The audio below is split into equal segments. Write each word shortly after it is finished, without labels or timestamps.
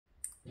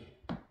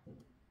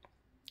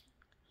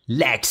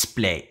Let's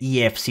play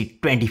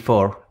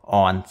FC24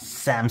 on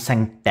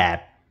Samsung Tab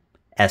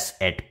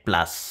S8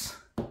 Plus.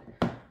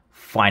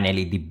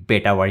 Finally, the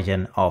beta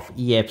version of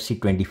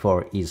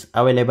FC24 is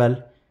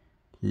available.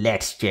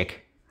 Let's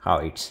check how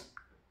it's.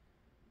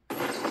 EA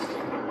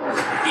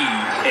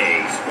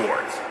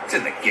Sports, it's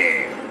in the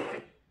game.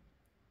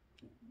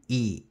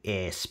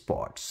 EA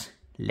Sports.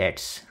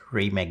 Let's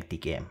remake the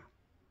game.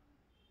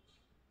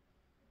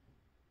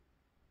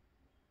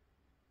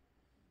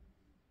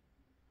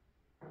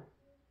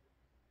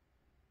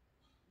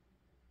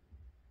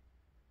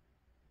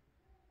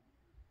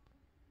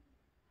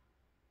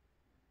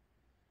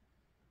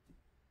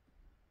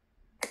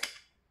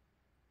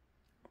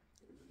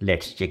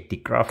 Let's check the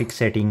graphic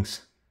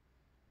settings.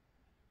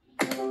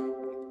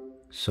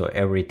 So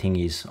everything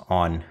is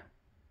on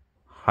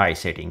high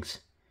settings.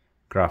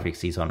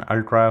 Graphics is on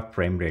ultra,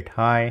 frame rate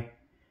high,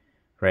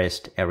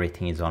 rest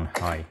everything is on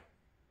high.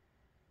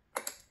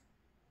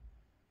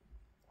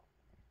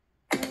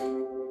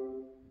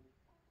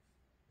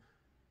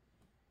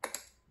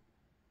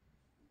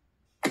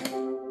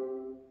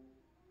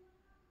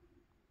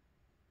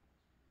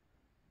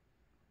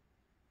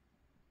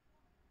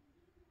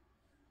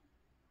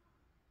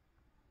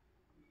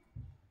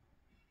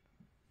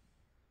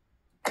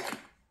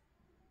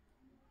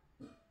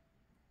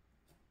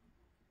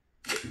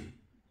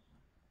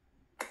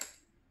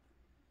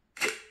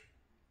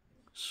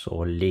 So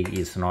league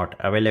is not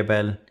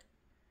available.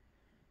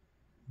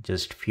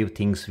 Just few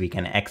things we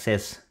can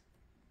access.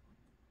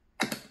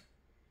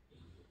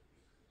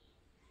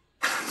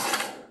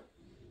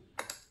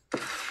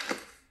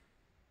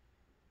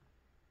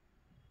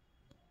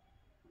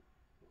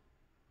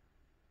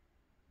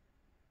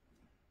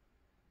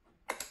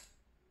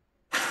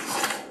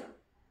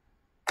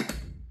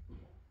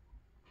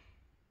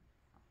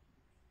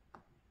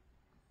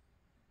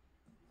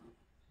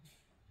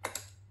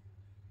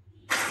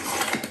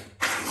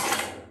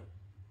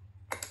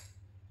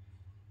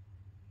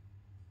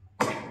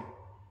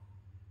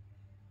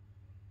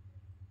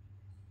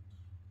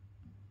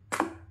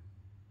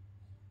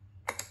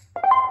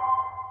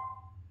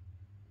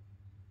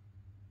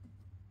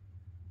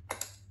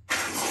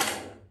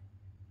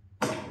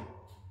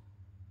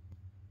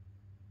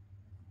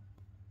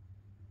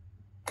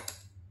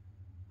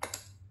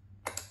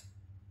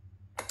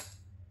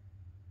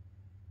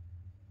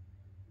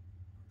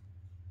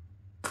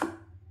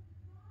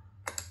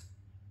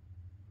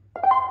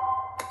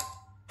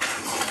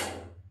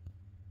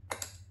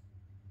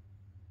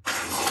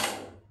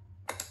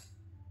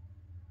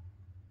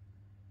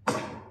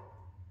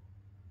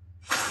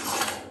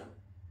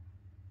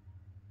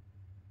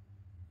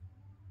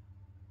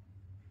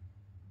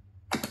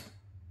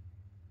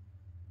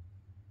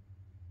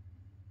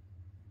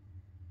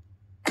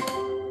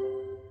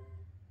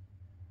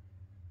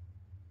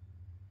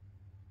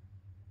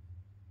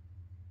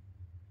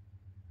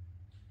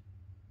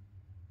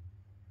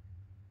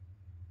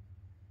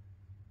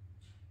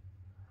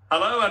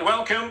 Hello and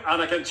welcome,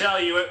 and I can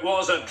tell you it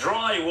was a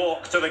dry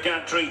walk to the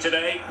gantry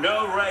today,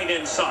 no rain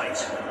in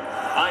sight.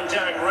 I'm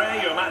Derek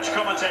Ray, your match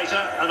commentator,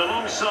 and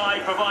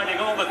alongside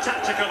providing all the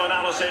tactical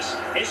analysis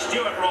is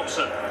Stuart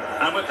Robson.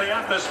 And with the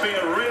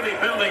atmosphere really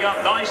building up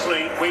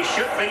nicely, we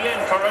should be in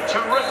for a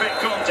terrific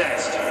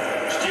contest.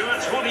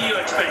 Stuart, what are you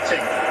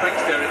expecting? Thanks,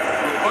 Derek.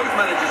 Well, both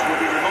managers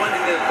will be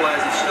reminding their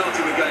players of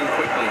starting the game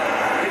quickly,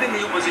 hitting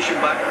the opposition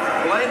back,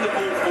 playing the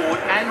ball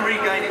forward and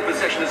regaining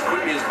possession as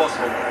quickly as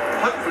possible.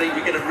 Hopefully we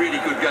get a really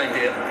good game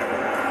here.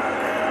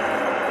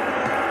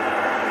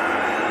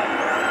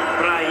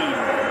 Brahim.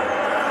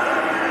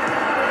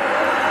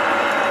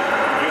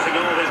 Using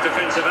all his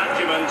defensive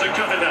acumen to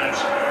cut it out.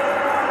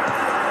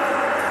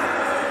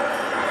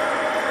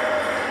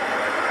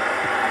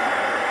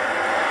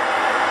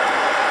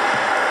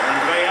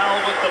 And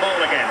Real with the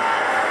ball again.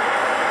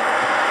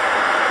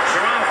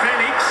 Joao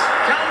Felix.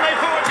 Can they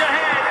forge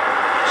ahead?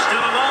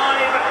 Still alive.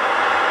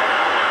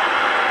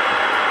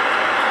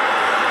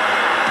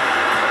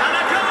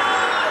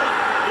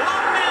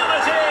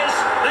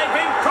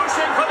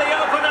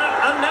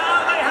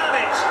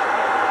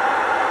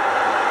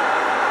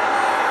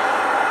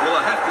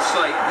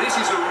 This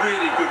is a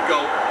really good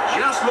goal.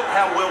 Just look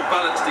how well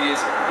balanced he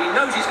is. He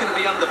knows he's going to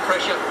be under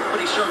pressure,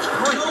 but he shows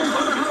great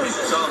composure to his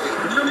target.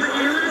 Number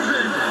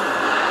 11.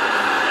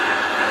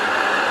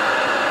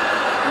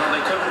 Well,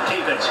 they couldn't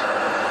keep it.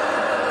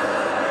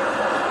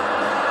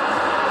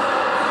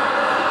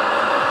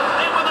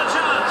 In with a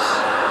chance.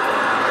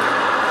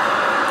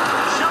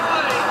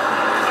 Surely,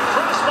 a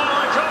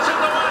crossbar got in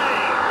the way.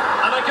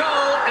 And a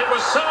goal, it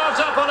was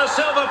served up on a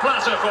silver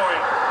platter for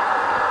him.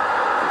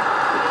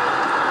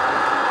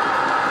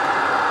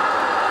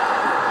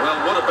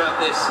 What about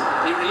this?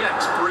 He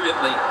reacts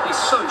brilliantly. He's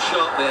so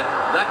sharp there.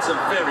 That's a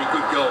very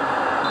good goal.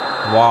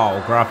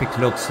 Wow, graphics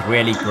looks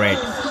really great.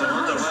 So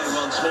underway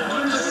once more.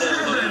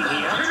 2-0 the lead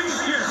here.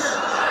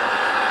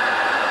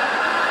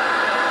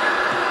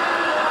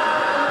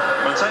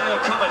 Mateo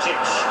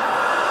Kovacic.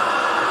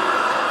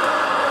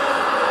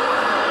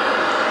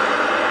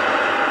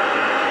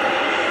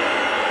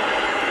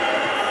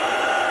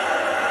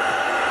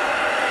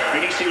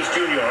 Vinicius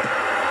Junior.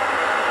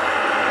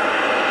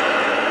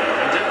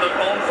 It did look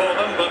on for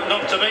them, but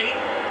not to be.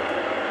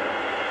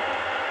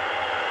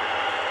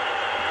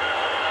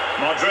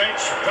 Modric,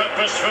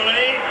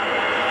 purposefully.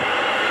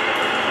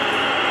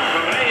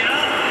 Correa.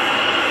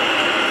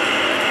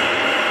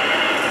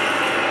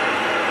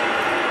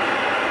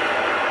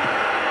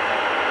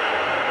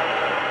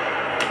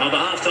 Well, the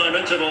half-time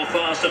interval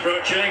fast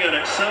approaching, and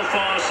it's so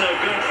far so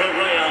good for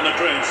Real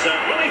Madrid. So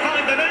will he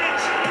find the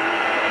net?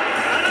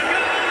 And a goal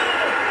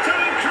to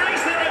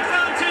increase their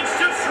advantage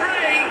to 3.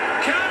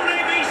 Can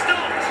they be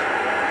stopped?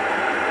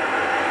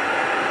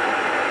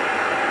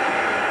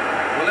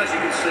 Well, as you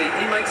can see,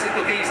 he makes it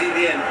look easy in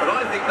the end, but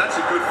I think that's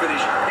a good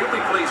finish. He'll be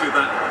pleased with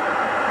that.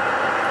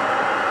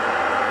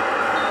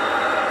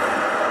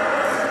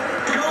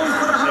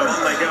 So on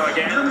they go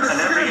again, and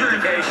every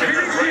indication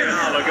that Real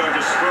are going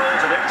to scroll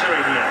to victory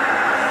here.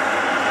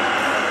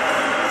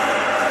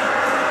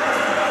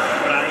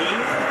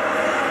 Brahim.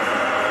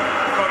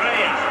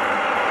 Correa.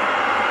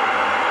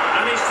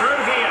 And he's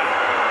through here.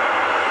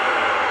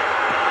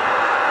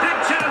 Big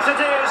chance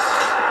it is.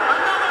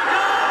 Another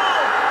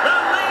goal! The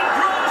lead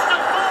grows to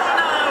 4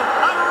 now.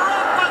 A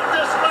rampant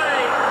display.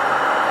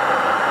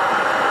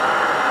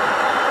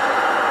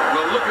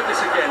 Well, look at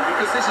this again,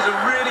 because this is a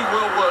really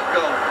well-worked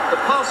goal. The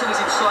passing is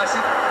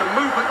incisive, the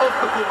movement of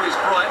the ball is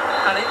bright,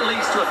 and it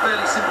leads to a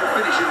fairly simple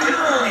finish in the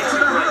end. It's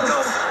a great goal.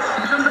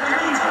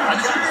 A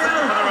chance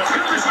then for the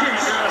respective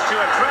managers to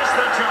address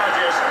the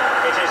charges.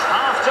 It is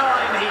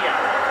half-time here.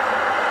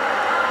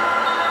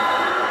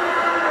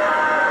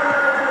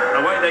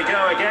 Away they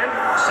go again.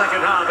 Second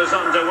half is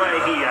underway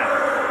here.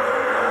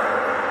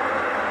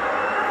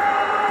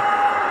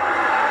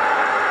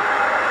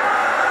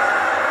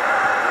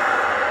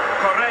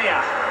 Correa.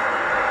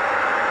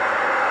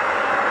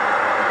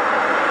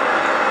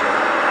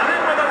 And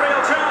in with a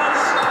real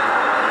chance.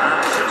 And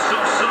just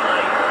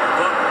offside,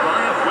 but by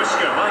a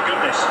whisker, my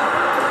goodness.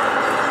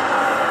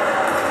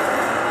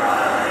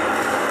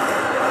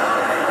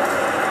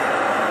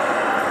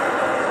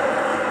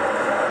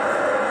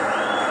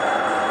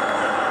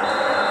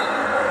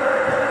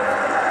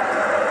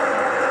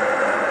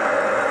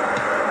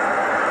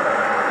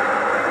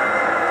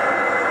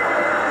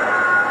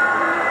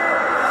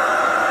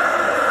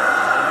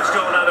 And it's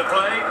gone out of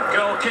play.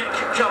 Goal kick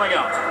coming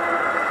up.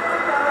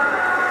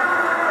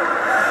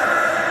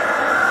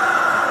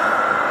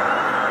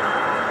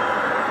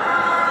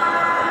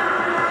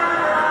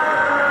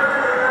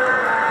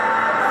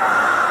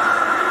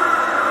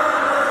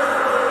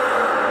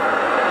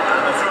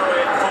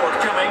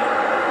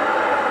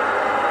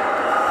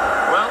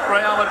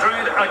 Real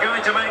Madrid are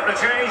going to make the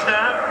change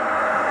now.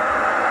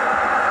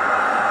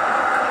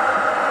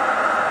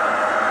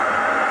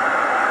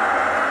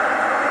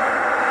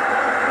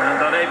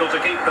 And unable to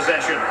keep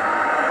possession.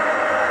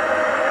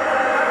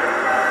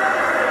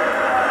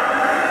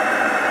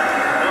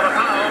 Not a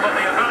foul, but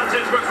the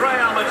advantage with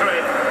Real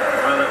Madrid.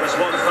 Well, it was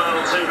one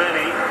foul too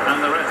many,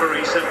 and the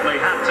referee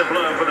simply had to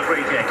blow for the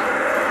free kick.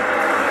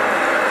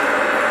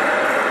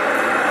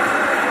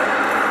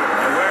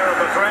 Aware of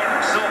the threat,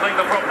 solving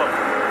the problem.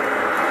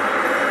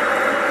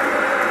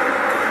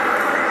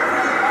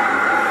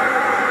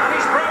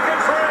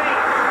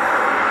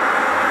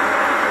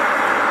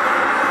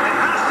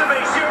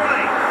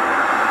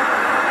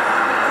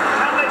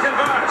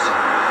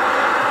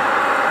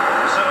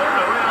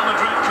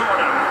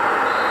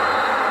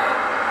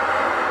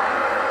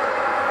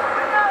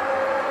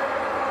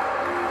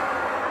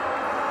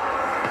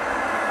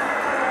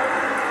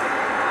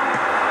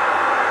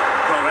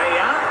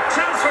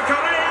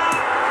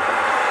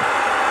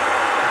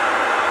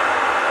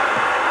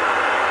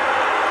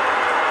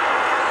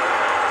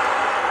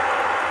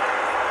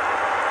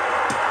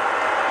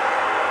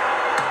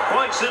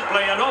 Quite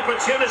simply, an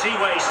opportunity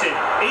wasted.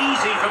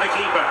 Easy for the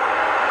keeper.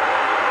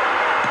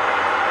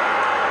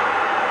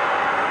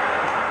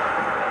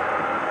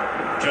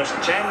 Just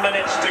 10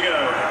 minutes to go.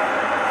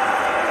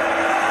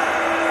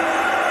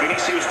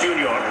 Vinicius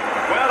Junior.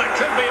 Well, it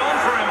could be on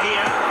for him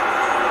here.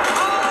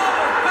 Oh,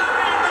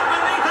 buried them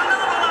beneath an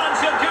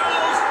avalanche of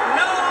goals.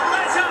 No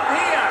let up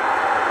here.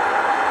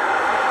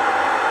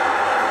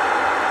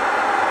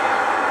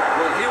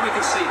 Well, here we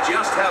can see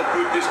just how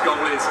good this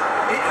goal is.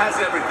 It has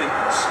everything.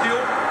 Skill,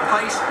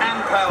 pace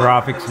and power.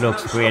 Graphics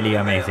looks really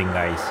amazing,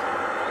 guys.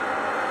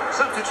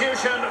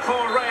 Substitution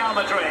for Real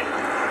Madrid.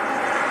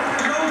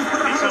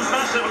 It's a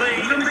massive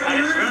lead, and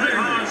it's very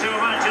hard to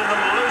imagine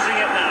them losing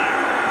it now.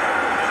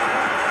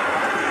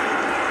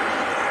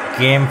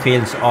 Game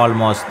feels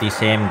almost the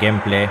same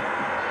gameplay,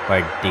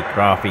 but the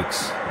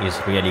graphics is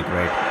really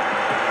great.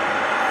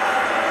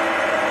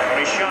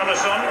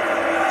 Richarlison.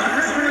 The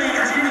referee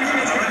has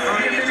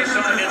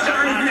decided to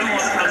add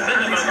on a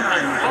minimum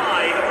of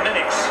 5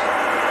 minutes.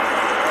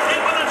 In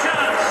with a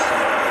chance.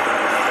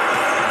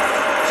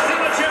 Still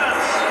a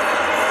chance.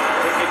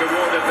 Quickly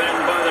rewarded then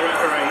by the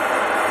referee.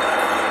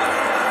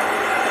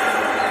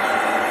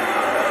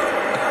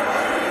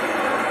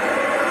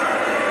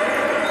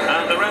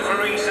 And the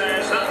referee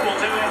says that will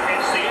do it.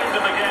 It's the end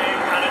of the game,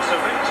 and it's a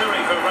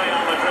victory for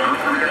Real Madrid.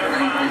 No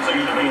fans are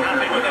going to be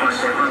happy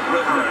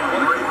Well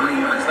done.